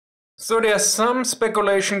So there's some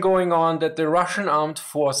speculation going on that the Russian armed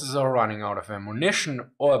forces are running out of ammunition,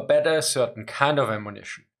 or better, a certain kind of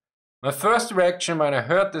ammunition. My first reaction when I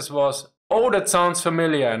heard this was, oh, that sounds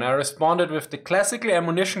familiar, and I responded with the classical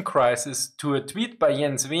ammunition crisis to a tweet by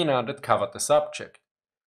Jens Wehner that covered the subject.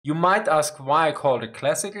 You might ask why I called it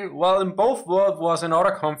classical. Well, in both World Wars and other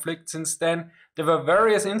conflicts since then, there were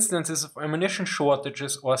various instances of ammunition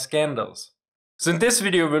shortages or scandals. So in this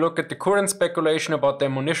video we look at the current speculation about the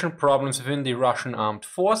ammunition problems within the Russian armed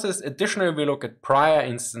forces. Additionally, we look at prior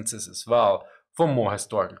instances as well, for more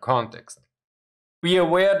historical context. Be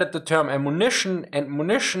aware that the term ammunition and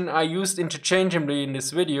munition are used interchangeably in this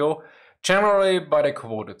video, generally by the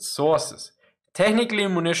quoted sources. Technically,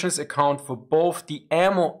 munitions account for both the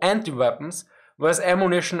ammo and the weapons, whereas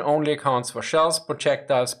ammunition only accounts for shells,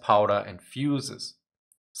 projectiles, powder and fuses.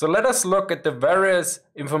 So let us look at the various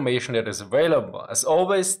information that is available. As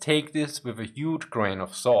always, take this with a huge grain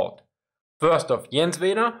of salt. First off, Jens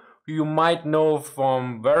Wehner, who you might know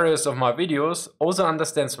from various of my videos, also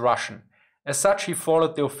understands Russian. As such, he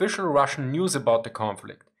followed the official Russian news about the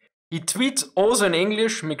conflict. He tweets also in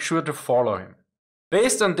English, make sure to follow him.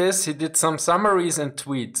 Based on this, he did some summaries and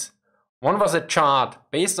tweets. One was a chart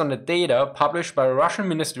based on the data published by the Russian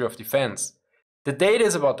Ministry of Defense. The data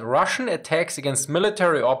is about Russian attacks against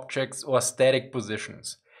military objects or static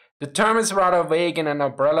positions. The term is rather vague and an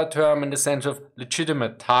umbrella term in the sense of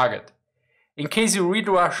legitimate target. In case you read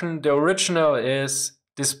Russian, the original is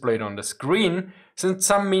displayed on the screen, since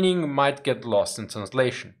some meaning might get lost in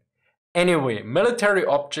translation. Anyway, military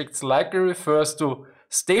objects likely refers to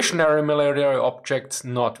stationary military objects,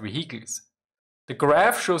 not vehicles. The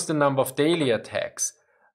graph shows the number of daily attacks.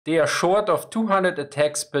 They are short of 200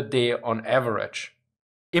 attacks per day on average.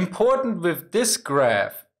 Important with this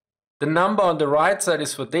graph, the number on the right side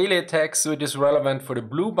is for daily attacks, so it is relevant for the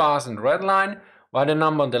blue bars and red line, while the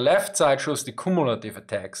number on the left side shows the cumulative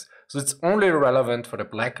attacks, so it's only relevant for the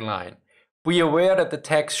black line. Be aware that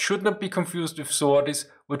attacks should not be confused with sorties,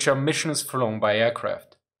 which are missions flown by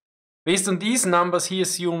aircraft. Based on these numbers, he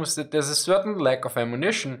assumes that there's a certain lack of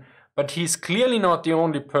ammunition, but he's clearly not the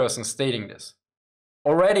only person stating this.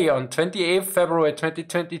 Already on 28 February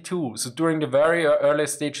 2022, so during the very early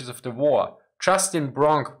stages of the war, Justin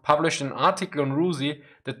Bronk published an article on Rusi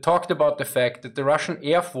that talked about the fact that the Russian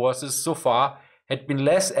air forces so far had been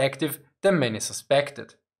less active than many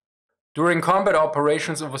suspected. During combat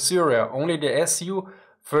operations over Syria, only the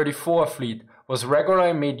Su-34 fleet was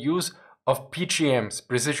regularly made use of PGMs,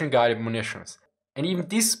 precision-guided munitions, and even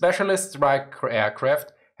these specialist strike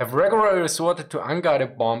aircraft have regularly resorted to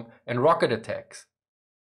unguided bomb and rocket attacks.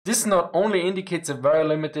 This not only indicates a very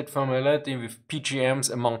limited familiarity with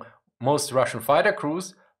PGMs among most Russian fighter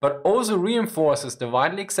crews, but also reinforces the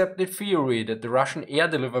widely accepted theory that the Russian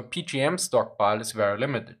air-delivered PGM stockpile is very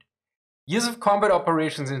limited. Years of combat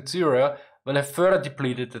operations in Syria will have further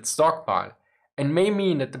depleted that stockpile, and may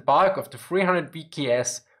mean that the bulk of the 300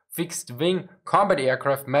 VKS fixed-wing combat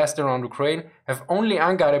aircraft massed around Ukraine have only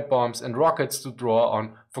unguided bombs and rockets to draw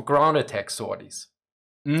on for ground attack sorties.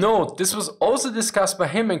 Note, this was also discussed by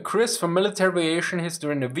him and Chris from Military Aviation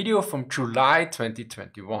History in a video from July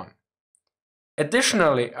 2021.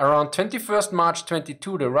 Additionally, around 21st March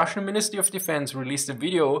 2022, the Russian Ministry of Defense released a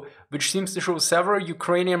video which seems to show several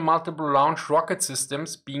Ukrainian multiple launch rocket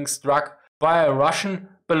systems being struck by a Russian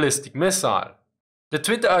ballistic missile. The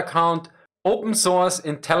Twitter account Open Source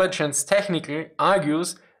Intelligence Technical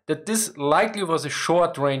argues that this likely was a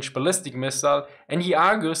short-range ballistic missile, and he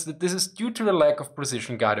argues that this is due to the lack of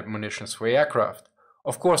precision-guided munitions for aircraft.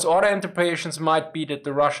 Of course, other interpretations might be that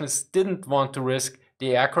the Russians didn't want to risk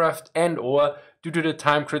the aircraft and/or due to the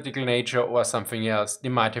time-critical nature or something else, they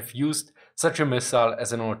might have used such a missile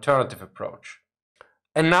as an alternative approach.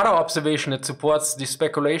 Another observation that supports the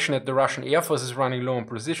speculation that the Russian Air Force is running low on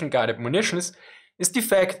precision-guided munitions is the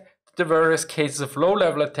fact that the various cases of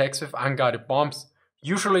low-level attacks with unguided bombs,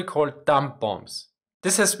 usually called dump bombs.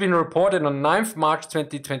 This has been reported on 9th March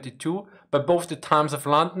 2022 by both the Times of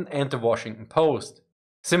London and the Washington Post.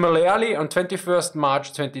 Similarly, on 21st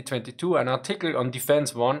March 2022, an article on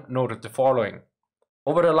Defense One noted the following.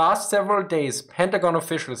 Over the last several days, Pentagon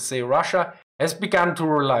officials say Russia has begun to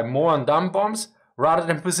rely more on dump bombs rather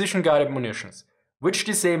than precision-guided munitions, which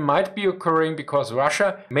they say might be occurring because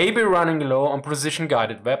Russia may be running low on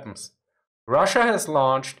precision-guided weapons. Russia has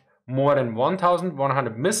launched more than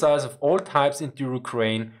 1,100 missiles of all types into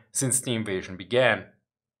Ukraine since the invasion began.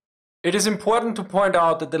 It is important to point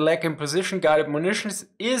out that the lack in precision-guided munitions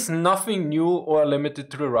is nothing new or limited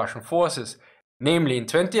to the Russian forces. Namely, in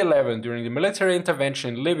 2011, during the military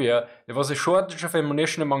intervention in Libya, there was a shortage of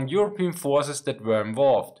ammunition among European forces that were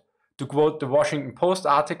involved. To quote the Washington Post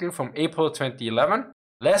article from April 2011,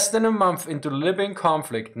 less than a month into the Libyan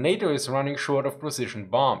conflict, NATO is running short of precision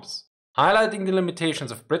bombs, highlighting the limitations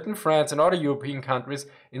of Britain, France and other European countries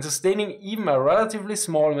in sustaining even a relatively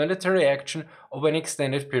small military action over an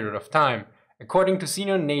extended period of time, according to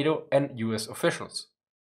senior NATO and US officials.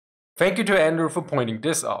 Thank you to Andrew for pointing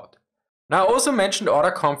this out. Now, I also mentioned other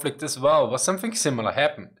conflicts as well, where something similar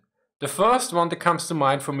happened. The first one that comes to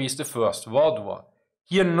mind for me is the First World War.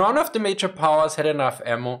 Here, none of the major powers had enough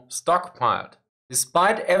ammo stockpiled.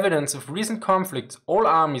 Despite evidence of recent conflicts, all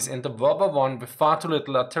armies entered World War I with far too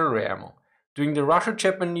little artillery ammo. During the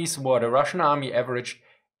Russo-Japanese War, the Russian army averaged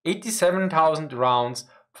 87,000 rounds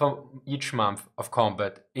for each month of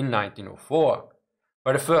combat in 1904.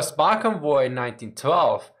 By the First Balkan War in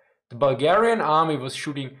 1912, the Bulgarian army was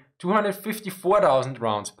shooting 254,000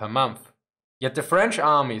 rounds per month. Yet the French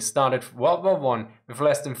army started World War I with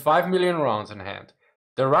less than 5 million rounds in hand.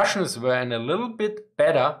 The Russians were in a little bit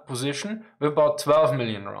better position with about 12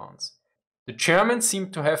 million rounds. The Germans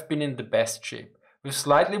seemed to have been in the best shape, with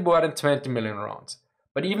slightly more than 20 million rounds,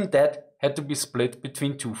 but even that had to be split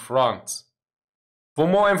between two fronts. For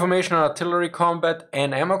more information on artillery combat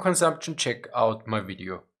and ammo consumption, check out my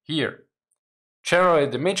video here.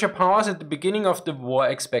 Generally, the major powers at the beginning of the war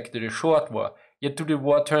expected a short war, yet to the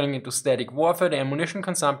war turning into static warfare, the ammunition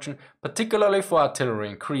consumption, particularly for artillery,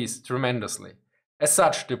 increased tremendously. As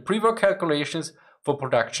such, the pre-war calculations for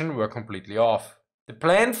production were completely off. The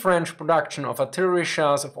planned French production of artillery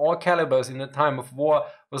shells of all calibers in the time of war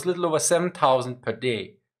was little over 7,000 per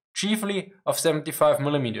day, chiefly of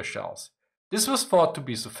 75mm shells. This was thought to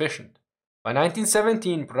be sufficient. By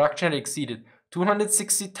 1917, production had exceeded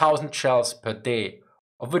 260,000 shells per day,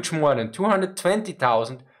 of which more than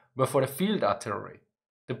 220,000 were for the field artillery.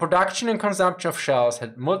 The production and consumption of shells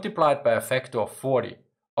had multiplied by a factor of 40,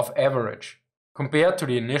 of average, compared to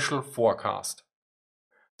the initial forecast.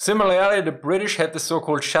 Similarly, the British had the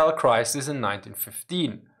so-called shell crisis in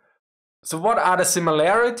 1915. So what are the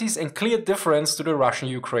similarities and clear difference to the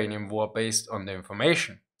Russian-Ukrainian war based on the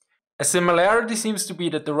information? A similarity seems to be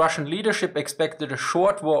that the Russian leadership expected a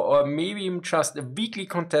short war or maybe even just a weakly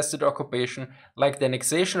contested occupation like the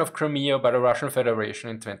annexation of Crimea by the Russian Federation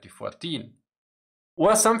in 2014.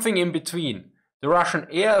 Or something in between. The Russian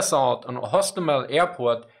air assault on Hostomel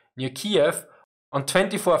airport near Kiev on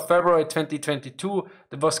 24 February 2022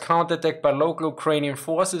 that was counterattacked by local Ukrainian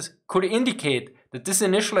forces could indicate that this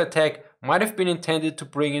initial attack might have been intended to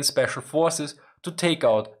bring in special forces to take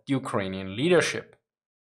out the Ukrainian leadership.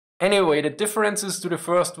 Anyway, the differences to the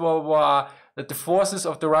First World War are that the forces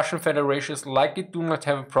of the Russian Federation likely do not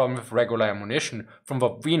have a problem with regular ammunition, from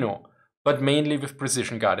what we know, but mainly with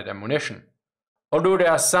precision-guided ammunition. Although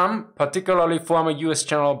there are some, particularly former US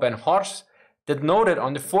General Ben Hodges, that noted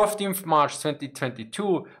on the 14th March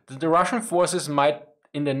 2022 that the Russian forces might,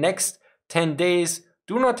 in the next 10 days,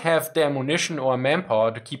 do not have the ammunition or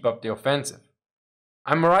manpower to keep up the offensive.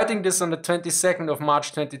 I'm writing this on the 22nd of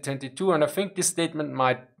March 2022 and I think this statement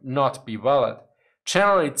might not be valid.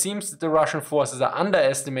 Generally, it seems that the Russian forces are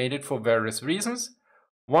underestimated for various reasons.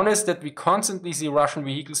 One is that we constantly see Russian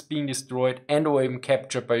vehicles being destroyed and or even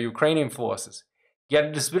captured by Ukrainian forces. Yet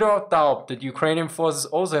it is without doubt that Ukrainian forces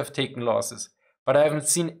also have taken losses, but I haven't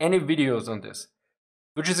seen any videos on this,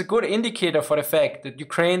 which is a good indicator for the fact that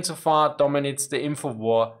Ukraine so far dominates the info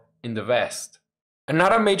war in the West.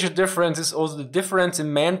 Another major difference is also the difference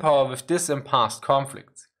in manpower with this and past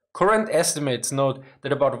conflicts. Current estimates note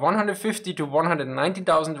that about 150 to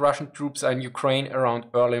 190,000 Russian troops are in Ukraine around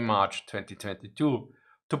early March 2022.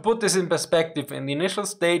 To put this in perspective, in the initial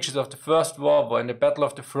stages of the First World War and the Battle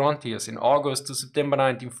of the Frontiers in August to September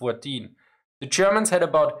 1914, the Germans had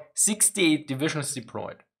about 68 divisions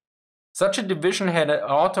deployed. Such a division had an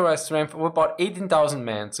authorized strength of about 18,000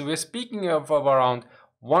 men, so we are speaking of around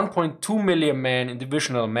 1.2 million men in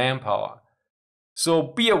divisional manpower. So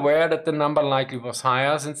be aware that the number likely was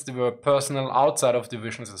higher since there were personnel outside of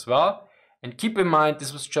divisions as well, and keep in mind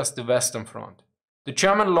this was just the Western Front. The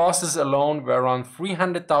German losses alone were around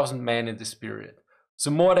 300,000 men in this period,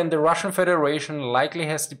 so more than the Russian Federation likely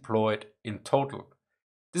has deployed in total.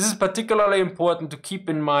 This is particularly important to keep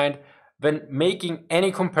in mind when making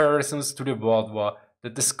any comparisons to the World War,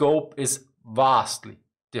 that the scope is vastly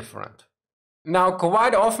different. Now,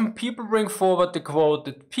 quite often people bring forward the quote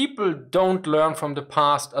that people don't learn from the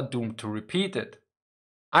past are doomed to repeat it.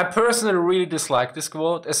 I personally really dislike this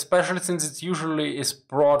quote, especially since it usually is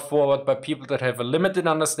brought forward by people that have a limited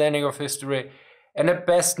understanding of history and at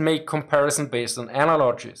best make comparison based on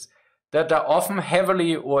analogies that are often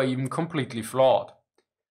heavily or even completely flawed.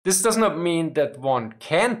 This does not mean that one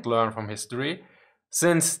can't learn from history,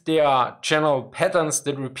 since there are general patterns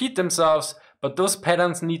that repeat themselves, but those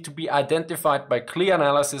patterns need to be identified by clear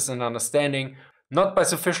analysis and understanding, not by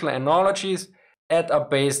superficial analogies that are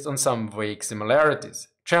based on some vague similarities.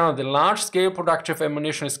 Generally, the large-scale production of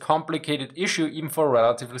ammunition is a complicated issue even for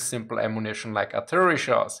relatively simple ammunition like artillery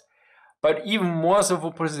shells, but even more so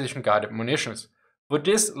for precision-guided munitions. For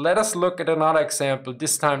this, let us look at another example,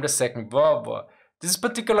 this time the Second World War. This is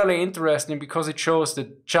particularly interesting because it shows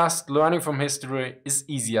that just learning from history is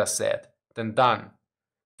easier said than done.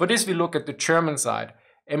 For this we look at the German side.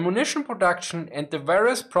 Ammunition production and the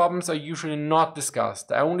various problems are usually not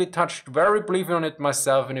discussed. I only touched very briefly on it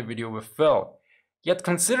myself in a video with Phil. Yet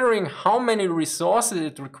considering how many resources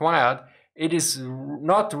it required, it is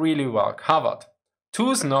not really well covered.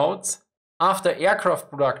 Tooze notes, after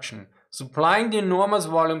aircraft production, supplying the enormous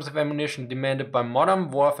volumes of ammunition demanded by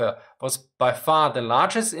modern warfare was by far the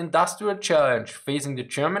largest industrial challenge facing the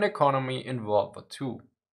German economy in World War II.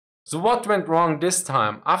 So what went wrong this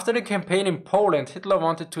time? After the campaign in Poland, Hitler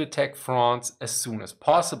wanted to attack France as soon as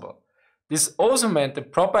possible. This also meant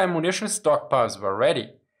that proper ammunition stockpiles were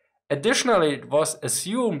ready. Additionally, it was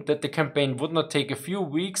assumed that the campaign would not take a few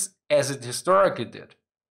weeks as it historically did.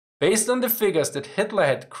 Based on the figures that Hitler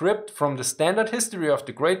had cribbed from the standard history of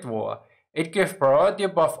the Great War, it gave priority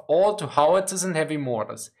above all to howitzers and heavy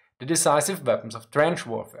mortars, the decisive weapons of trench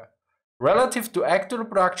warfare. Relative to actual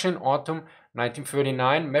production in autumn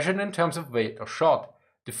 1939, measured in terms of weight or shot,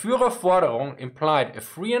 the Führerforderung implied a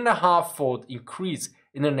 3.5-fold increase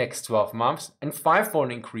in the next 12 months and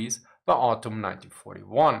 5-fold increase by autumn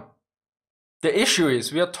 1941. The issue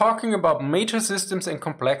is, we are talking about major systems and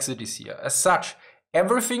complexities here. As such,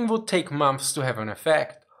 everything would take months to have an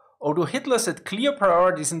effect. Although Hitler set clear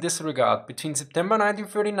priorities in this regard between September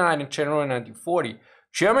 1939 and January 1940,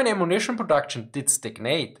 German ammunition production did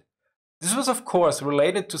stagnate. This was of course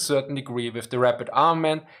related to a certain degree with the rapid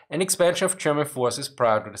armament and expansion of German forces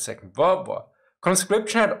prior to the Second World War.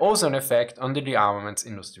 Conscription had also an effect on the armaments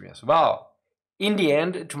industry as well. In the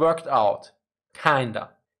end, it worked out.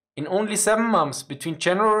 Kinda. In only 7 months between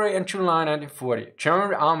January and July 1940,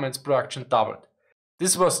 German armaments production doubled.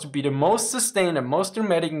 This was to be the most sustained and most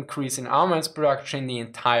dramatic increase in armaments production in the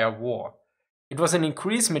entire war. It was an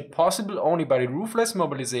increase made possible only by the ruthless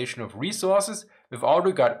mobilization of resources without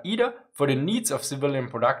regard either for the needs of civilian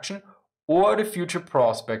production or the future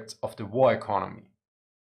prospects of the war economy.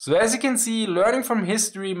 So as you can see, learning from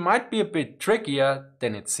history might be a bit trickier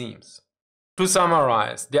than it seems. To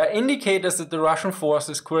summarize, there are indicators that the Russian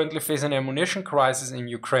forces currently face an ammunition crisis in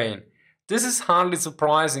Ukraine. This is hardly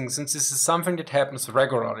surprising since this is something that happens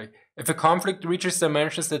regularly. If a conflict reaches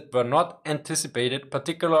dimensions that were not anticipated,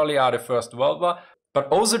 particularly after the First World War, but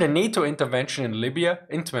also the NATO intervention in Libya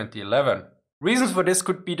in 2011. Reasons for this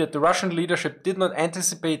could be that the Russian leadership did not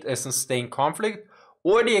anticipate a sustained conflict,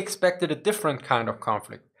 or they expected a different kind of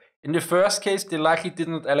conflict. In the first case, they likely did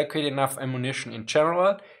not allocate enough ammunition in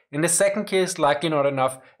general. In the second case, likely not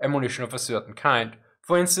enough ammunition of a certain kind.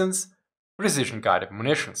 For instance, precision-guided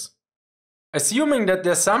munitions. Assuming that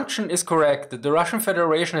the assumption is correct that the Russian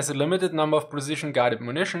Federation has a limited number of precision-guided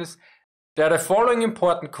munitions, there are the following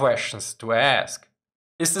important questions to ask.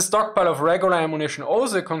 Is the stockpile of regular ammunition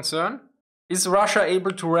also a concern? Is Russia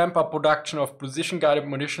able to ramp up production of precision-guided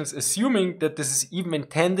munitions assuming that this is even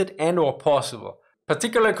intended and or possible,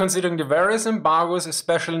 particularly considering the various embargoes,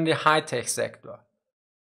 especially in the high-tech sector?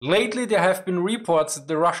 Lately there have been reports that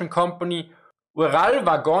the Russian company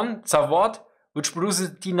Uralvagon Zavod, which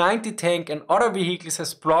produces T-90 tank and other vehicles,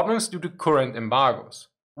 has problems due to current embargoes.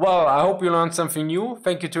 Well, I hope you learned something new.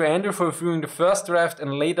 Thank you to Andrew for reviewing the first draft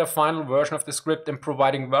and later final version of the script and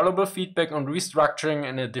providing valuable feedback on restructuring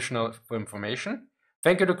and additional information.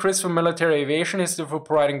 Thank you to Chris from Military Aviation History for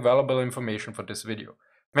providing valuable information for this video.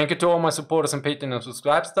 Thank you to all my supporters on Patreon and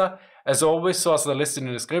Subscribestar. As always, sources are listed in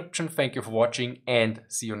the description. Thank you for watching and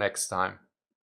see you next time.